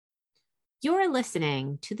You're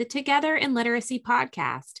listening to the Together in Literacy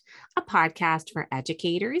podcast, a podcast for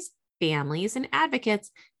educators, families, and advocates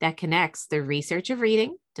that connects the research of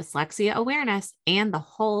reading, dyslexia awareness, and the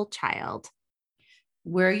whole child.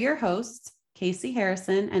 We're your hosts, Casey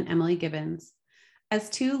Harrison and Emily Gibbons. As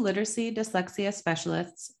two literacy dyslexia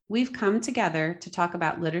specialists, we've come together to talk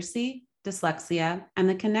about literacy, dyslexia, and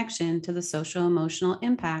the connection to the social emotional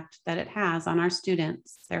impact that it has on our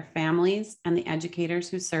students, their families, and the educators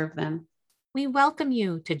who serve them. We welcome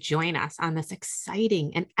you to join us on this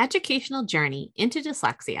exciting and educational journey into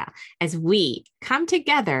dyslexia as we come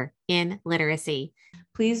together in literacy.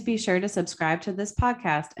 Please be sure to subscribe to this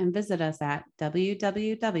podcast and visit us at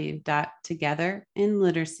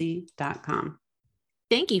www.togetherinliteracy.com.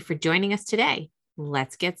 Thank you for joining us today.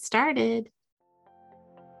 Let's get started.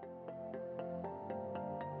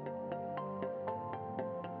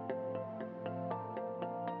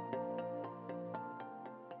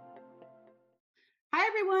 Hi,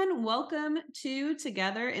 everyone. Welcome to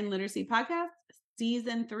Together in Literacy Podcast,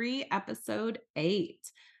 Season 3, Episode 8.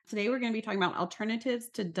 Today, we're going to be talking about alternatives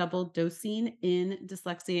to double dosing in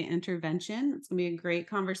dyslexia intervention. It's going to be a great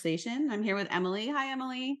conversation. I'm here with Emily. Hi,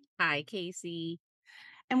 Emily. Hi, Casey.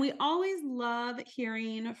 And we always love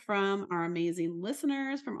hearing from our amazing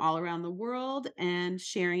listeners from all around the world and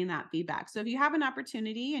sharing that feedback. So if you have an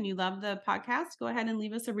opportunity and you love the podcast, go ahead and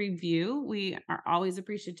leave us a review. We are always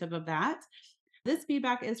appreciative of that. This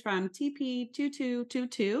feedback is from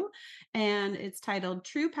TP2222, and it's titled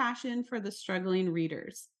True Passion for the Struggling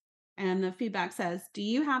Readers. And the feedback says, do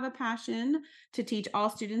you have a passion to teach all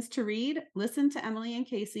students to read? Listen to Emily and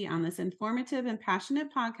Casey on this informative and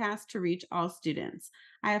passionate podcast to reach all students.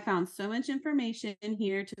 I have found so much information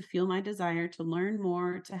here to fuel my desire to learn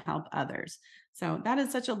more to help others. So that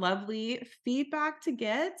is such a lovely feedback to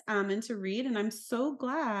get and to read. And I'm so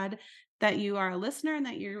glad that you are a listener and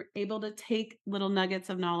that you're able to take little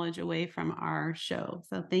nuggets of knowledge away from our show.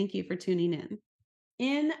 So thank you for tuning in.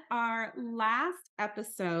 In our last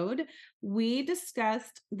episode, we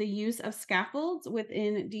discussed the use of scaffolds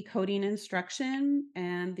within decoding instruction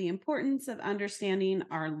and the importance of understanding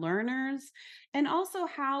our learners, and also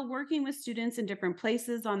how working with students in different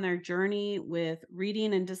places on their journey with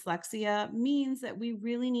reading and dyslexia means that we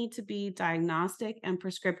really need to be diagnostic and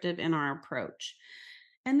prescriptive in our approach.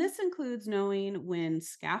 And this includes knowing when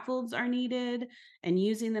scaffolds are needed and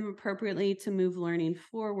using them appropriately to move learning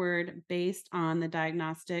forward based on the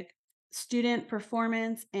diagnostic student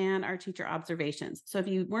performance and our teacher observations. So if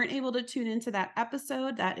you weren't able to tune into that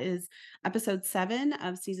episode, that is episode 7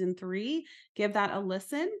 of season 3, give that a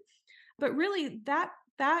listen. But really that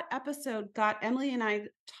episode got Emily and I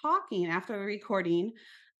talking after the recording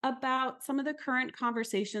about some of the current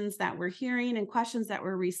conversations that we're hearing and questions that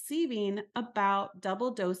we're receiving about double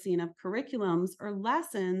dosing of curriculums or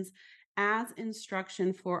lessons as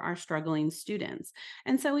instruction for our struggling students.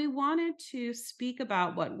 And so we wanted to speak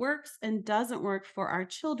about what works and doesn't work for our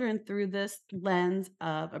children through this lens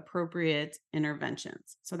of appropriate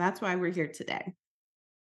interventions. So that's why we're here today.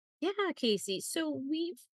 Yeah, Casey.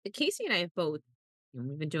 Casey and I have both,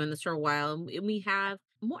 we've been doing this for a while, and we have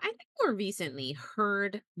I think more recently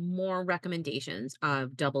heard more recommendations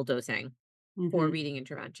of double dosing for Mm-hmm. reading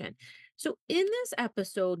intervention. So in this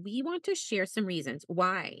episode, we want to share some reasons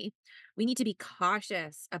why we need to be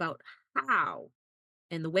cautious about how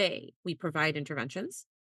and the way we provide interventions.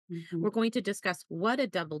 Mm-hmm. We're going to discuss what a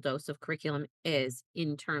double dose of curriculum is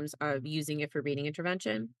in terms of using it for reading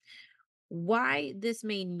intervention, why this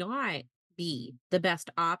may not be the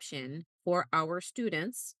best option for our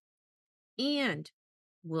students, and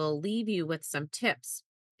we'll leave you with some tips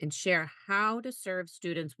and share how to serve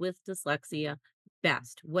students with dyslexia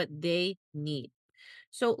best, what they need.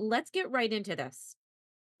 So let's get right into this.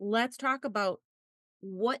 Let's talk about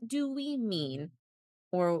what do we mean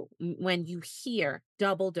when you hear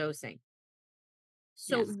double dosing.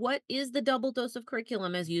 So Yes. what is the double dose of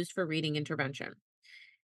curriculum as used for reading intervention?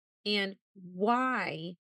 And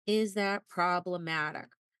why is that problematic?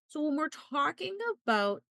 So, when we're talking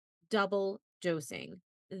about double dosing,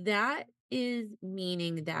 that is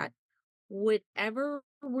meaning that whatever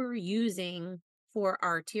we're using for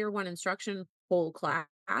our tier 1 instruction whole class,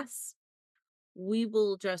 we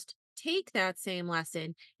will just take that same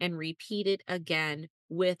lesson and repeat it again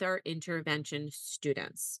with our intervention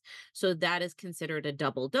students. So that is considered a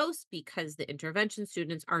double dose because the intervention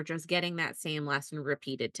students are just getting that same lesson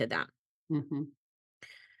repeated to them. Mm-hmm.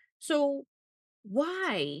 So,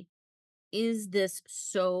 why is this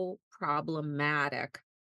so problematic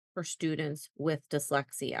for students with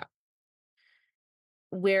dyslexia?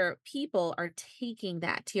 Where people are taking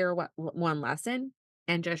that tier one lesson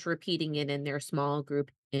and just repeating it in their small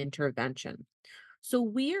group intervention. So,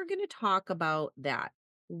 we are going to talk about that,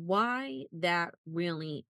 why that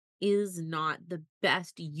really is not the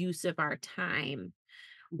best use of our time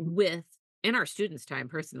Mhm. with, and our students' time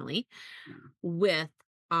personally, Yeah. with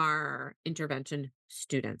our intervention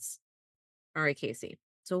students. All right, Casey.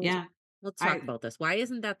 So, Yeah. let's talk I about this. Why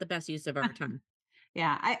isn't that the best use of our time?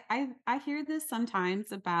 yeah, I hear this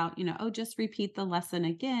sometimes about, oh, just repeat the lesson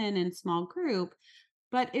again in small group.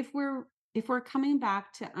 But if we're coming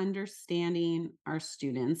back to understanding our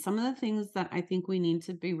students, some of the things that I think we need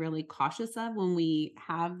to be really cautious of when we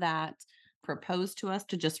have that proposed to us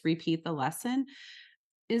to just repeat the lesson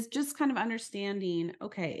is just kind of understanding,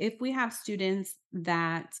 okay, if we have students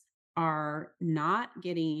that are not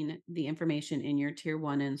getting the information in your tier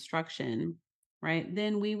 1 instruction, right?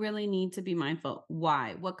 Then we really need to be mindful.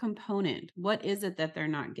 Why? What component? What is it that they're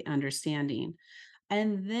not understanding?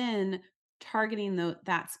 And then targeting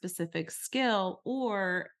that specific skill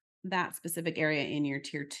or that specific area in your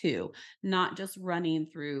tier 2, not just running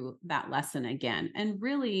through that lesson again. And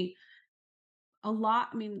really, I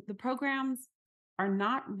mean, the programs are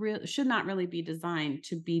not real should not really be designed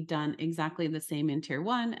to be done exactly the same in tier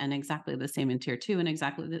 1 and exactly the same in tier 2 and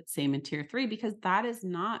exactly the same in tier 3 because that is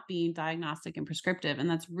not being diagnostic and prescriptive, and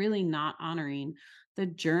that's really not honoring the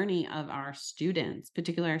journey of our students,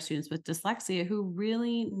 particularly our students with dyslexia who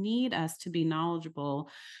really need us to be knowledgeable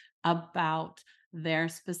about their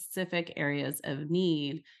specific areas of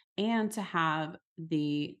need and to have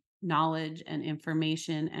the knowledge and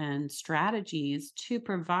information and strategies to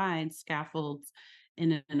provide scaffolds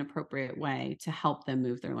in an appropriate way to help them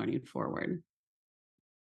move their learning forward.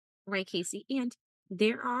 Right, Casey? And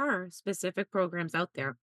there are specific programs out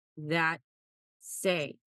there that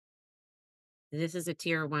say this is a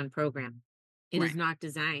tier 1 program. It is Right. not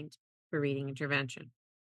designed for reading intervention.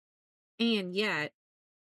 And yet,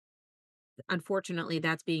 unfortunately,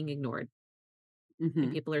 that's being ignored and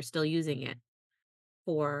Mhm. people are still using it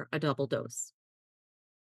for a double dose.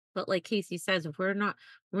 But like Casey says, if we're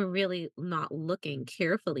really not looking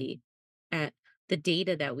carefully at the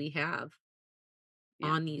data that we have Yeah.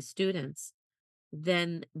 on these students,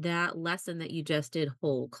 then that lesson that you just did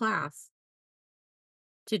whole class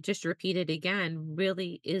to just repeat it again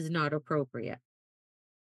really is not appropriate.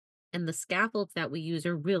 And the scaffolds that we use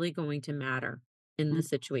are really going to matter in the Mhm.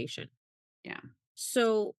 situation. Yeah.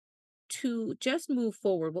 So, to just move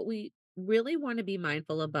forward, what we really want to be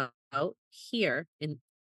mindful about here, and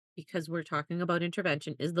because we're talking about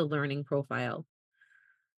intervention, is the learning profile.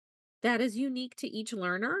 That is unique to each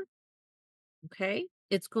learner. Okay.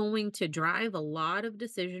 It's going to drive a lot of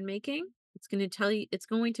decision making. It's going to tell you, it's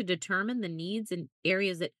going to determine the needs and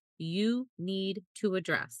areas that you need to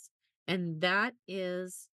address. And that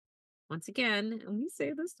is, once again, and we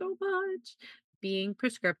say this so much, being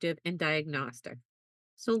prescriptive and diagnostic.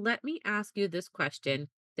 So let me ask you this question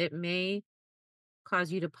that may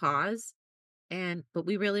cause you to pause, but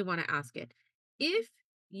we really want to ask it. If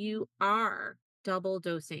you are double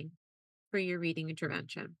dosing for your reading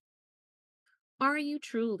intervention, are you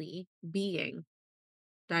truly being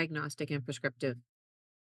diagnostic and prescriptive?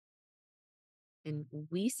 And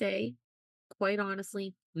we say, quite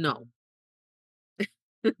honestly, no.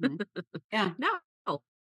 Mhm. Yeah. No,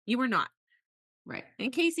 you were not. Right.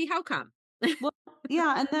 And Casey, how come? Well,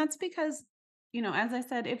 yeah, and that's because, as I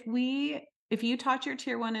said, if you taught your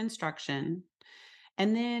tier 1 instruction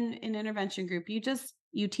and then in intervention group,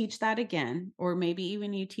 you teach that again, or maybe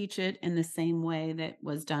even you teach it in the same way that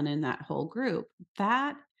was done in that whole group.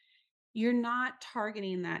 That you're not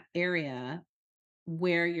targeting that area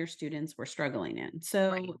where your students were struggling in. Right.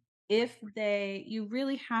 So if you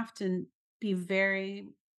really have to be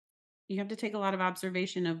very you have to take a lot of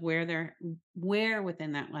observation of where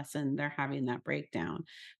within that lesson they're having that breakdown,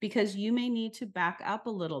 because you may need to back up a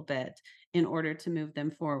little bit in order to move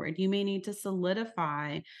them forward. You may need to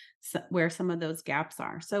solidify where some of those gaps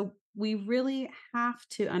are. So we really have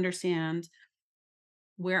to understand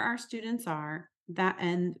where our students are that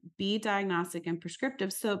and be diagnostic and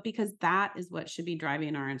prescriptive, so because that is what should be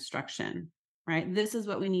driving our instruction, right? This is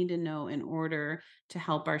what we need to know in order to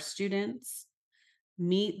help our students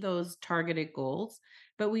meet those targeted goals.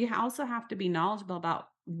 But we also have to be knowledgeable about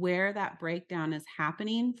where that breakdown is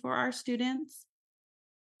happening for our students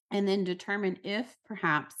and then determine if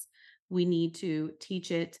perhaps we need to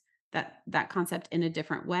teach that concept in a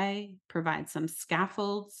different way, provide some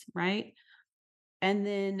scaffolds, right? And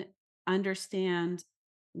then understand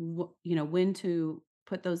when to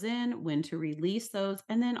put those in, when to release those,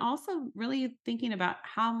 and then also really thinking about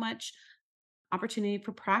how much opportunity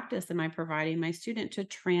for practice am I providing my student to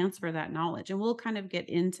transfer that knowledge? And we'll kind of get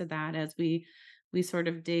into that as we we sort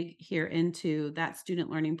of dig here into that student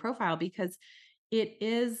learning profile because it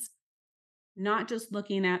is not just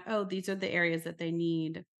looking at, oh, these are the areas that they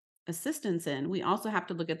need assistance in. We also have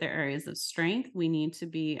to look at their areas of strength. We need to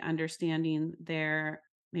be understanding their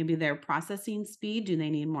maybe their processing speed. Do they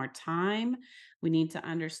need more time? We need to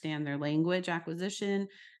understand their language acquisition.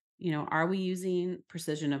 Are we using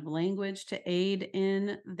precision of language to aid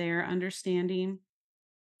in their understanding?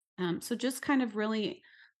 So just kind of really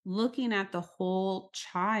looking at the whole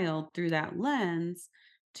child through that lens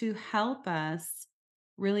to help us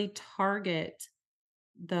really target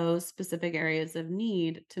those specific areas of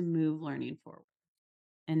need to move learning forward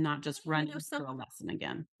and not just running Some through a lesson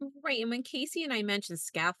again. right. And when Casey and I mentioned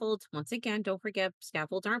scaffolds, once again, don't forget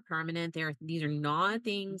scaffolds aren't permanent. These are not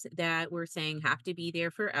things that we're saying have to be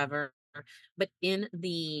there forever. But in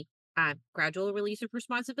the gradual release of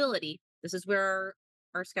responsibility, this is where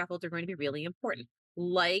our scaffolds are going to be really important.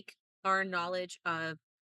 Like our knowledge of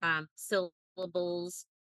syllables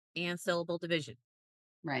and syllable division,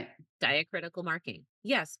 Right. diacritical marking.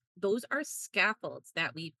 Yes, those are scaffolds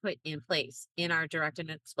that we put in place in our direct and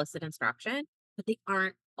explicit instruction, but they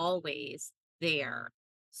aren't always there.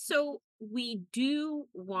 So we do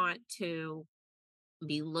want to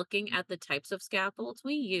be looking at the types of scaffolds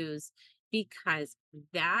we use because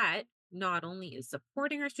that not only is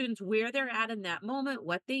supporting our students where they're at in that moment,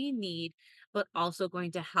 what they need, but also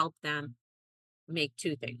going to help them make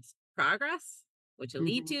two things: progress, which will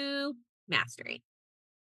lead Mhm. to mastery.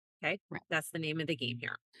 Okay. Right. That's the name of the game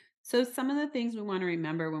here. So some of the things we want to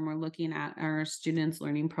remember when we're looking at our students'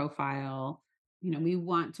 learning profile, we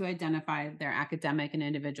want to identify their academic and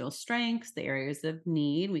individual strengths, the areas of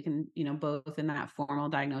need. We can, both in that formal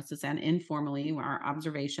diagnosis and informally, our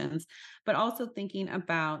observations, but also thinking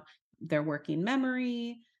about their working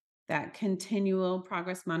memory, that continual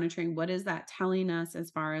progress monitoring. What is that telling us as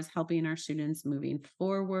far as helping our students moving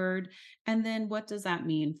forward? And then what does that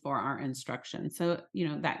mean for our instruction? So,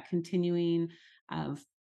 that continuing of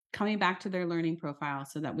coming back to their learning profile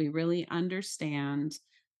so that we really understand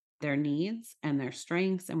their needs and their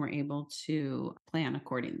strengths and we're able to plan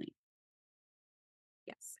accordingly.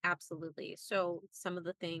 Yes, absolutely. So some of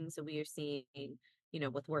the things that we are seeing,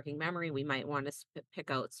 with working memory, we might want to pick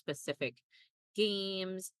out specific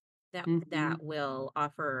games that Mhm, will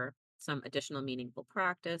offer some additional meaningful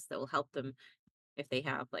practice that will help them if they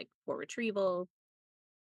have like poor retrieval,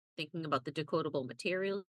 thinking about the decodable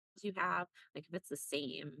materials you have, like if it's the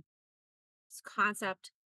same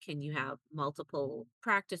concept? Can you have multiple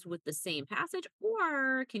practice with the same passage,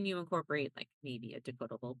 or can you incorporate like maybe a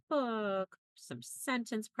decodable book, some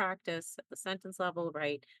sentence practice at the sentence level,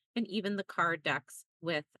 right? And even the card decks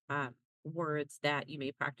with words that you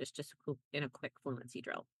may practice just in a quick fluency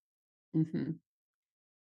drill. mhm.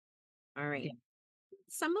 All right. Yeah.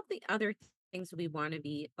 Some of the other things we want to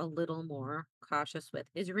be a little more cautious with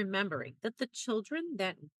is remembering that the children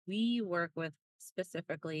that we work with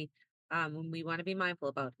specifically, when we want to be mindful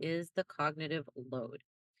about is the cognitive load.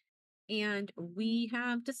 And we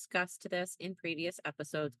have discussed this in previous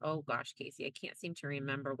episodes. Oh gosh, Casey, I can't seem to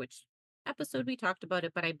remember which episode we talked about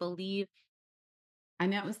it, but I believe I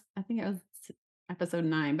think it was episode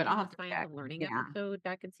 9, but I'll in the have to Triumph check. of Learning Yeah. episode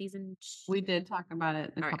back in season. We did talk about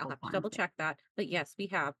it a All right, I'll couple have to times, double yeah. check that. But yes, we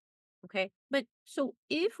have. Okay. But so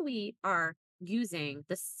if we are using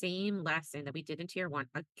the same lesson that we did in tier one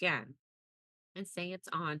again, and say it's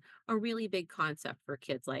on a really big concept for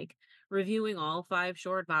kids, like reviewing all five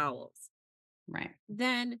short vowels, Right.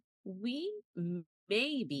 then we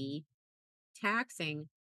may be taxing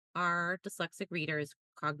our dyslexic readers'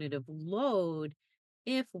 cognitive load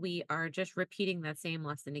if we are just repeating that same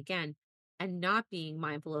lesson again and not being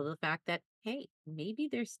mindful of the fact that, hey, maybe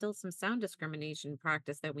there's still some sound discrimination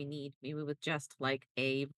practice that we need, maybe with just like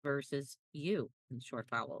A versus U in short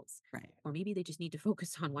vowels. Right. Or maybe they just need to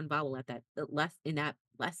focus on one vowel at in that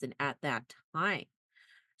lesson at that time.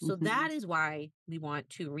 So that Mhm. is why we want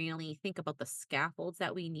to really think about the scaffolds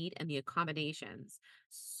that we need and the accommodations.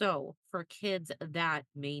 So for kids that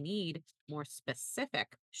may need more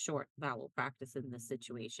specific short vowel practice in this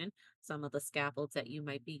situation, some of the scaffolds that you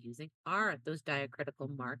might be using are those diacritical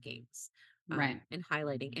markings Right. and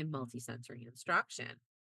highlighting in multisensory instruction.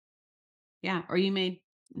 Yeah, or you may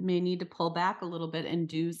need to pull back a little bit and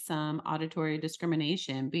do some auditory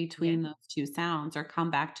discrimination Yeah. between those 2 sounds or come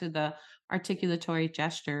back to the articulatory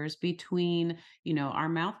gestures between, our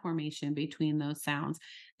mouth formation between those sounds.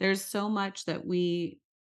 There's so much that we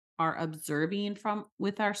are observing from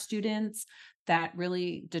with our students that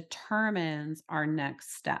really determines our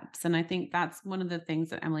next steps, and I think that's one of the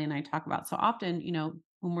things that Emily and I talk about so often,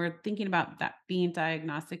 when we're thinking about that being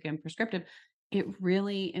diagnostic and prescriptive, it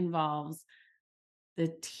really involves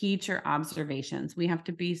The teacher observations. We have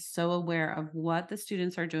to be so aware of what the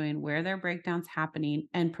students are doing, where their breakdowns happening,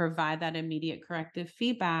 and provide that immediate corrective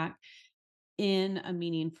feedback in a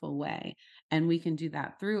meaningful way. And we can do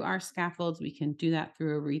that through our scaffolds. We can do that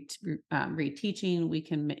through a reteaching. We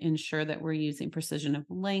can ensure that we're using precision of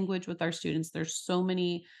language with our students. There's so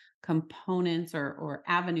many components or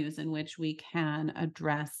avenues in which we can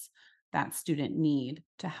address that student need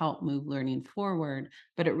to help move learning forward.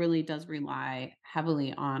 But it really does rely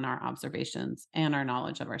heavily on our observations and our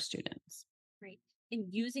knowledge of our students. Right.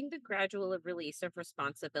 And using the gradual release of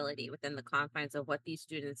responsibility within the confines of what these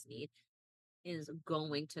students need is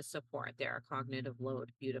going to support their cognitive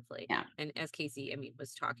load beautifully. Yeah. And as Casey, I mean,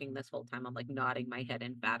 was talking this whole time, I'm like nodding my head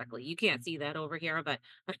emphatically. You can't see that over here, but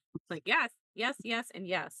like, yes, yes, yes, and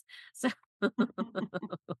yes. So, all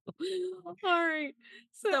right.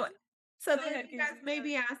 So, So so go then ahead, you guys Casey. may Sorry.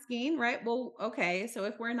 be asking, right? Well, okay, so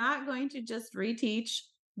if we're not going to just reteach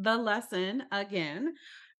the lesson again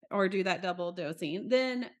or do that double dosing,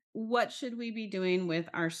 then what should we be doing with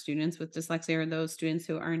our students with dyslexia or those students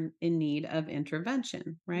who are in need of intervention,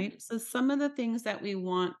 Mhm. right? So some of the things that we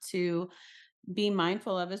want to be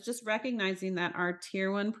mindful of is just recognizing that our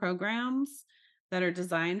tier 1 programs that are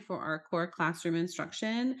designed for our core classroom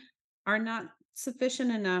instruction are not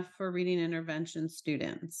sufficient enough for reading intervention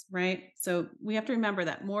students, right? So we have to remember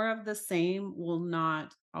that more of the same will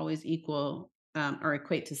not always equal or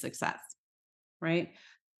equate to success, right?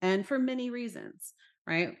 And for many reasons,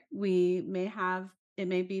 right? We may have it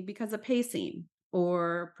may be because of pacing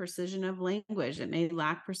or precision of language. It may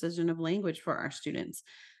lack precision of language for our students.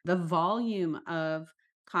 The volume of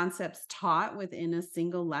concepts taught within a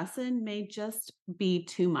single lesson may just be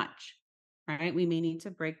too much, right? We may need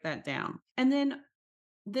to break that down. And then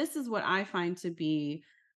this is what I find to be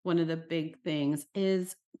one of the big things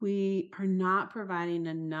is we are not providing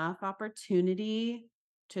enough opportunity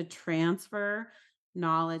to transfer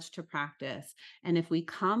knowledge to practice. And if we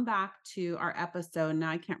come back to our episode, now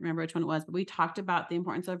I can't remember which one it was, but we talked about the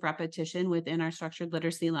importance of repetition within our structured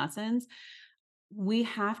literacy lessons. We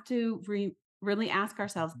have to really ask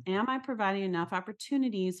ourselves, am I providing enough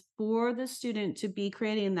opportunities for the student to be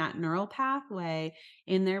creating that neural pathway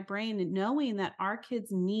in their brain, and knowing that our kids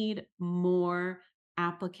need more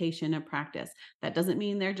application and practice? That doesn't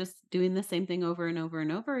mean they're just doing the same thing over and over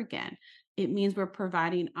and over again. It means we're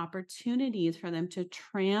providing opportunities for them to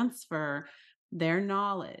transfer their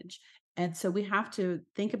knowledge. And so we have to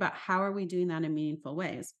think about how are we doing that in meaningful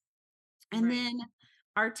ways. And Right. then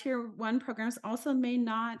our tier 1 programs also may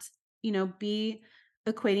not, be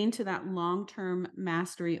equating to that long-term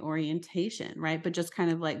mastery orientation, right? But just kind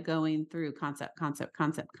of like going through concept, concept,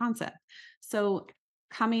 concept, concept. So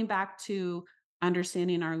coming back to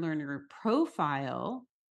understanding our learner profile,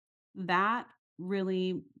 that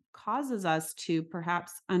really causes us to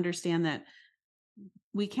perhaps understand that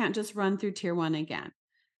we can't just run through tier 1 again,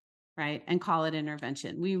 right? And call it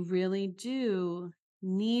intervention. We really do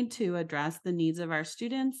need to address the needs of our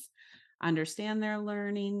students, understand their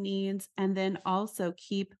learning needs, and then also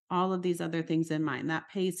keep all of these other things in mind, that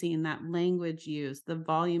pacing, that language use, the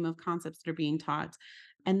volume of concepts that are being taught,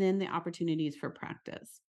 and then the opportunities for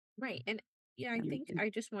practice. Right. And yeah, I think I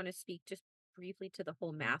just want to speak just briefly to the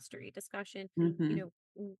whole mastery discussion. You Mhm.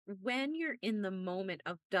 know, when you're in the moment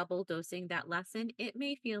of double dosing that lesson, it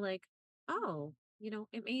may feel like, oh,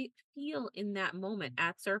 it may feel in that moment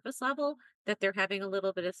at surface level that they're having a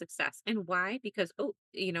little bit of success. And why? Because, oh,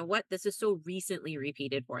 you know what? This is so recently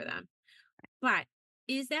repeated for them. But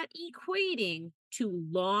is that equating to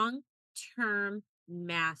long-term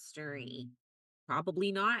mastery?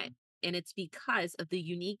 Probably not. And it's because of the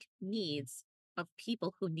unique needs of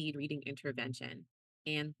people who need reading intervention.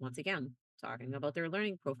 And once again, talking about their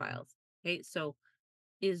learning profiles. Okay. So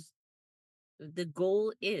is the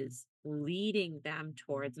goal is leading them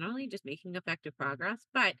towards not only just making effective progress,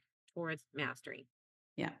 but towards mastery.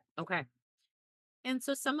 Yeah. Okay. And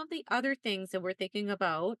so some of the other things that we're thinking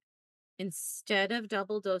about instead of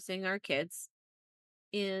double dosing our kids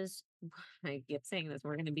is I keep saying this,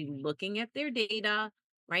 we're going to be looking at their data,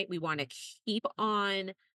 right? We want to keep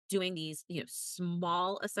on doing these,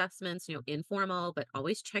 small assessments, informal, but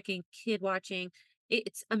always checking, kid watching.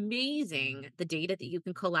 It's amazing the data that you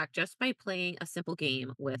can collect just by playing a simple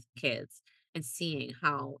game with kids and seeing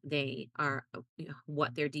how they are,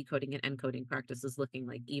 what their decoding and encoding practice is looking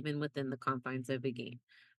like, even within the confines of a game.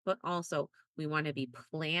 But also, we want to be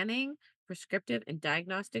planning prescriptive and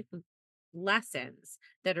diagnostic lessons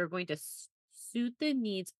that are going to suit the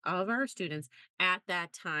needs of our students at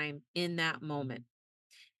that time in that moment.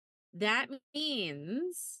 That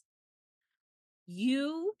means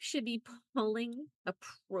You should be pulling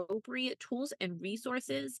appropriate tools and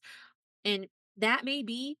resources, and that may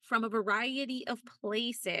be from a variety of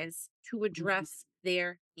places to Mhm. address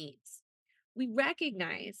their needs. We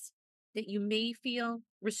recognize that you may feel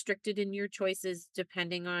restricted in your choices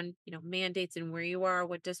depending on, mandates and where you are,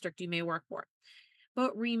 what district you may work for.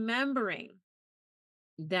 But remembering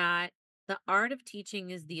that the art of teaching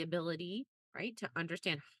is the ability, right, to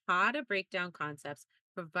understand how to break down concepts,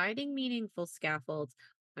 providing meaningful scaffolds,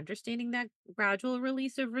 understanding that gradual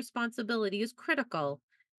release of responsibility is critical,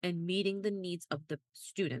 and meeting the needs of the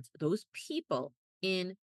students, those people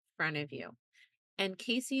in front of you. And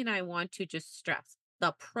Casey and I want to just stress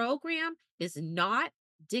the program is not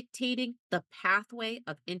dictating the pathway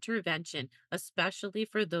of intervention, especially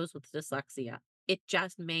for those with dyslexia. It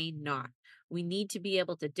just may not. We need to be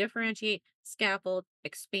able to differentiate, scaffold,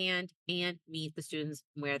 expand, and meet the students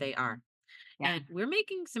where they are. Yeah, And we're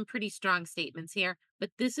making some pretty strong statements here, but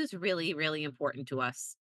this is really, really important to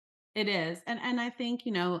us. it is. And I think,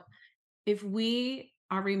 if we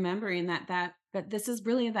are remembering that this is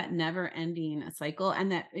really that never ending cycle,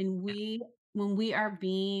 and that and Yeah. we when we are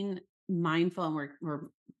being mindful and we're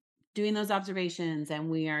doing those observations and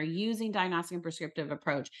we are using diagnostic and prescriptive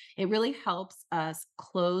approach, it really helps us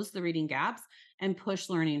close the reading gaps and push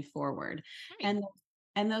learning forward. Right.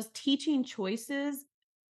 And those teaching choices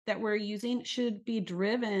that we're using should be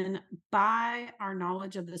driven by our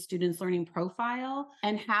knowledge of the student's learning profile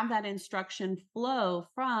and have that instruction flow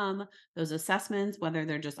from those assessments, whether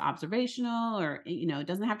they're just observational or, it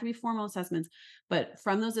doesn't have to be formal assessments, but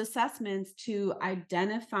from those assessments to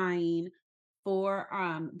identifying for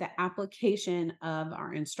the application of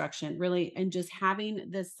our instruction, really, and just having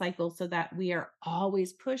this cycle so that we are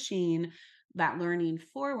always pushing that learning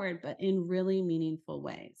forward, but in really meaningful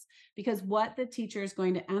ways. Because what the teacher is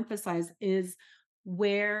going to emphasize is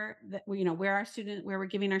where we're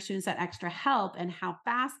giving our students that extra help and how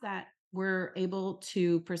fast that we're able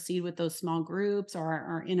to proceed with those small groups or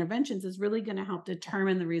our interventions is really going to help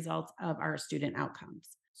determine the results of our student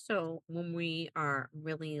outcomes. So when we are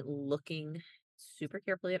really looking super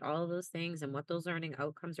carefully at all of those things and what those learning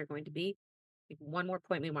outcomes are going to be, like, one more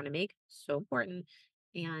point we want to make, so important,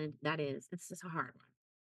 and that is this is a hard one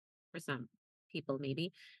for some people,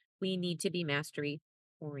 maybe. We need to be mastery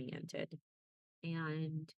oriented.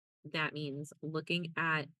 And that means looking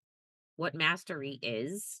at what mastery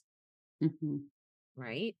is, Mhm.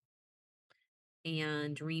 right?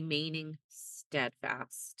 And remaining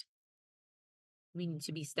steadfast. We need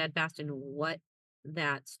to be steadfast in what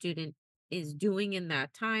that student is doing in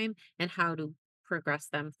that time and how to progress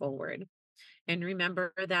them forward. And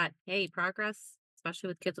remember that, hey, progress, especially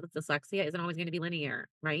with kids with dyslexia, isn't always going to be linear,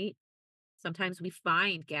 right? Sometimes we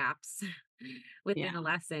find gaps Yeah. within a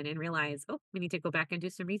lesson and realize, oh, we need to go back and do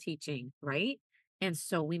some reteaching, right? And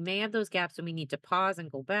so we may have those gaps and we need to pause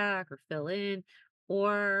and go back or fill in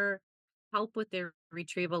or help with their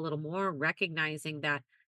retrieval a little more, recognizing that,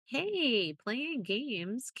 hey, playing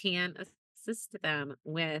games can assist them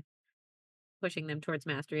with pushing them towards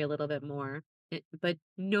mastery a little bit more. But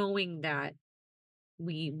knowing that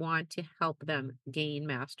we want to help them gain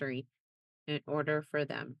mastery in order for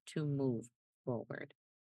them to move forward.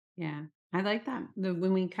 Yeah, I like that.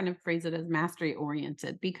 When we kind of phrase it as mastery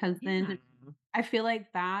oriented, because Yeah. then I feel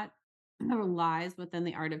like that lies within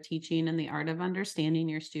the art of teaching and the art of understanding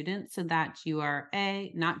your students so that you are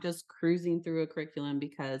not just cruising through a curriculum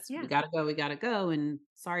because Yeah. we gotta go. And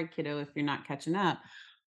sorry, kiddo, if you're not catching up.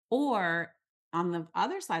 Or on the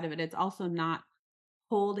other side of it, it's also not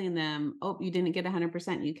holding them, "Oh, you didn't get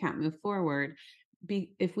 100%, you can't move forward."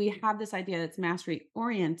 If we have this idea that's mastery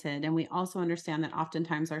oriented, and we also understand that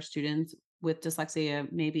oftentimes our students with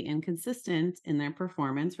dyslexia may be inconsistent in their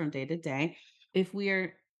performance from day to day, if we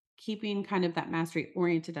are keeping kind of that mastery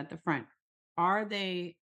oriented at the front, are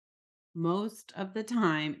they most of the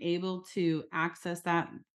time able to access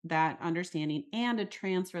that understanding and to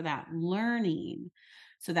transfer that learning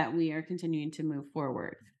so that we are continuing to move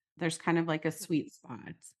forward. There's kind of like a sweet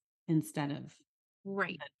spot instead of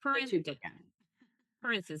Right. For the 2 instance,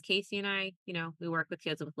 bookends. Casey and I, we work with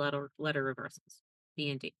kids with letter reversals,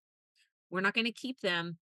 B and D. We're not going to keep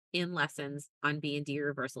them in lessons on B and D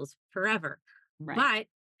reversals forever, Right. but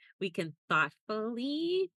we can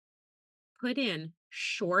thoughtfully put in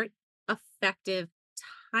short, effective,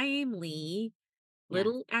 timely Yeah.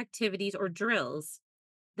 little activities or drills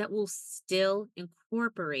that will still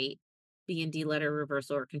incorporate B&D letter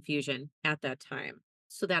reversal or confusion at that time.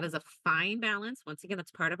 So that is a fine balance. Once again,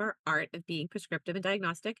 that's part of our art of being prescriptive and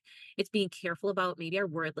diagnostic. It's being careful about maybe our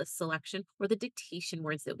word list selection or the dictation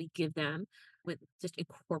words that we give them. with just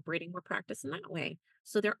incorporating more practice in that way.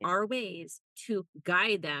 So there Yeah. are ways to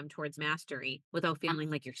guide them towards mastery without feeling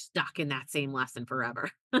like you're stuck in that same lesson forever.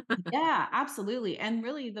 Yeah, absolutely. And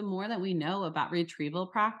really, the more that we know about retrieval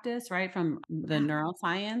practice, right, from the Yeah,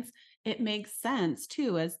 neuroscience, it makes sense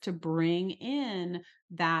too, as to bring in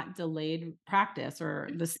that delayed practice or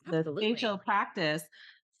the absolutely. spatial practice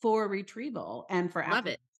for retrieval and for Love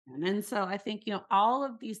application. it. And so I think, all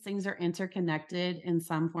of these things are interconnected in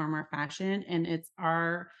some form or fashion. And it's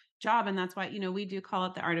our job. And that's why, we do call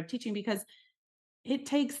it the art of teaching because it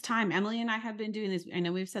takes time. Emily and I have been doing this. I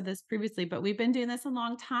know we've said this previously, but we've been doing this a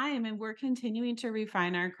long time and we're continuing to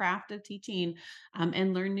refine our craft of teaching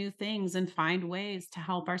and learn new things and find ways to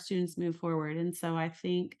help our students move forward. And so I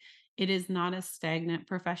think it is not a stagnant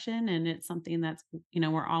profession and it's something that's,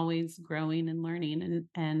 we're always growing and learning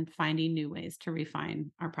and finding new ways to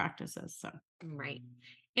refine our practices. So Right.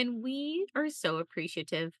 And we are so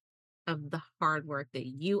appreciative of the hard work that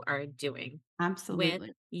you are doing with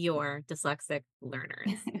absolutely. your dyslexic learners.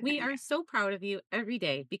 We are so proud of you every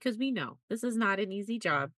day because we know this is not an easy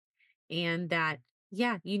job and that,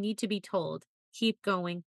 yeah, you need to be told, keep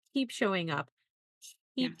going, keep showing up,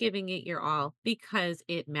 Yeah. keep giving it your all because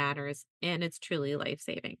it matters and it's truly life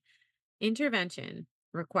saving. Intervention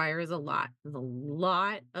requires a lot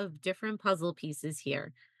of different puzzle pieces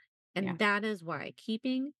here, Yeah. and that is why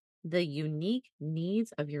keeping the unique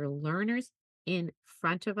needs of your learners in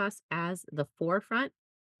front of us as the forefront,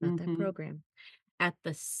 not that Hmm. program, at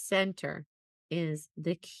the center is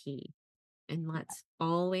the key. And let's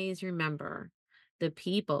always remember the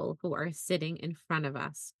people who are sitting in front of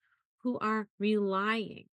us, who are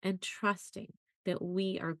relying and trusting that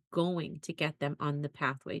we are going to get them on the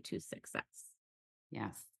pathway to success.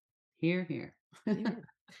 Yes. Here, here. Amen.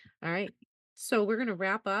 All right. So we're gonna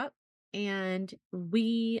wrap up and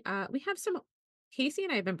we have some Casey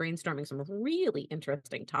and I have been brainstorming some really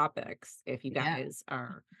interesting topics if you Yeah. guys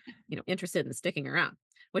are, interested in sticking around,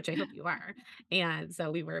 which I hope you are. And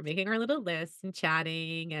so we were making our little lists and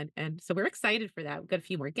chatting and so we're excited for that. We've got a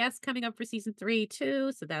few more guests coming up for season 3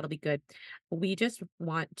 too, so that'll be good. We just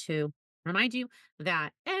want to remind you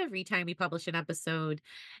that every time we publish an episode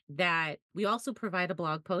that we also provide a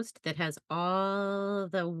blog post that has all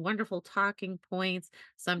the wonderful talking points,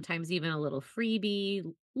 sometimes even a little freebie,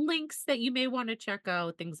 links that you may want to check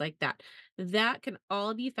out, things like that. That can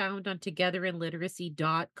all be found on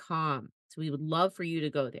togetherin.literacy.com. So we would love for you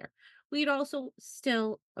to go there. We'd also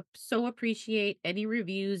still so appreciate any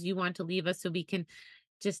reviews you want to leave us so we can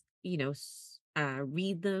just,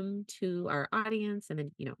 read them to our audience. And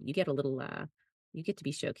then, you get a little, you get to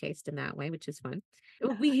be showcased in that way, which is fun.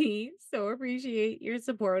 We so appreciate your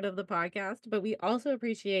support of the podcast, but we also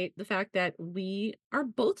appreciate the fact that we are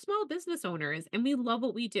both small business owners and we love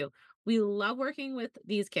what we do. We love working with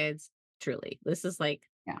these kids. Truly, this is like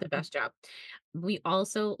Yeah. the best job. We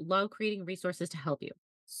also love creating resources to help you.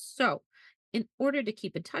 So, in order to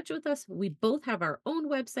keep in touch with us, we both have our own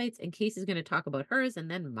websites, and Casey's going to talk about hers and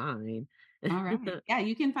then mine. All right. Yeah,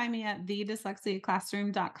 you can find me at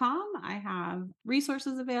thedyslexiaclassroom.com. I have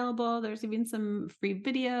resources available. There's even some free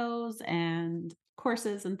videos and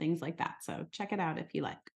courses and things like that. So check it out if you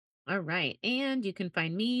like. All right. And you can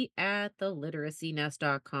find me at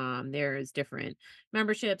theliteracynest.com. There's different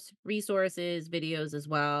memberships, resources, videos as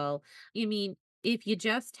well. You mean if you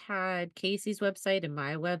just had Casey's website and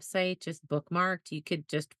my website just bookmarked, you could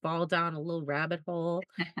just fall down a little rabbit hole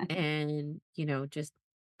and, just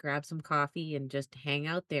grab some coffee and just hang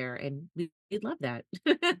out there. And we'd love that.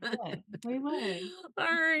 We would. All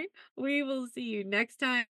right. We will see you next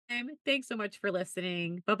time. Thanks so much for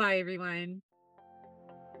listening. Bye bye, everyone.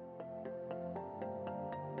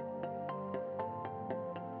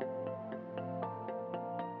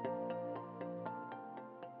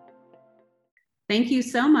 Thank you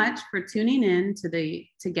so much for tuning in to the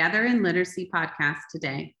Together in Literacy podcast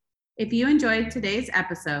today. If you enjoyed today's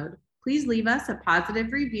episode, please leave us a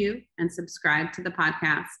positive review and subscribe to the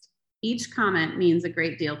podcast. Each comment means a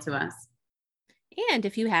great deal to us. And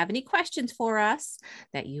if you have any questions for us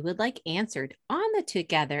that you would like answered on the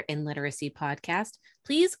Together in Literacy podcast,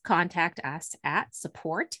 please contact us at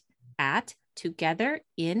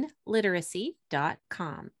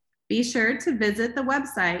support@togetherinliteracy.com. Be sure to visit the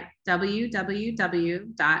website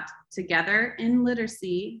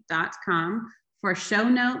www.togetherinliteracy.com for show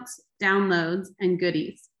notes, downloads, and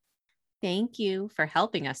goodies. Thank you for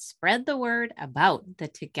helping us spread the word about the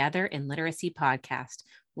Together in Literacy podcast.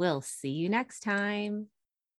 We'll see you next time.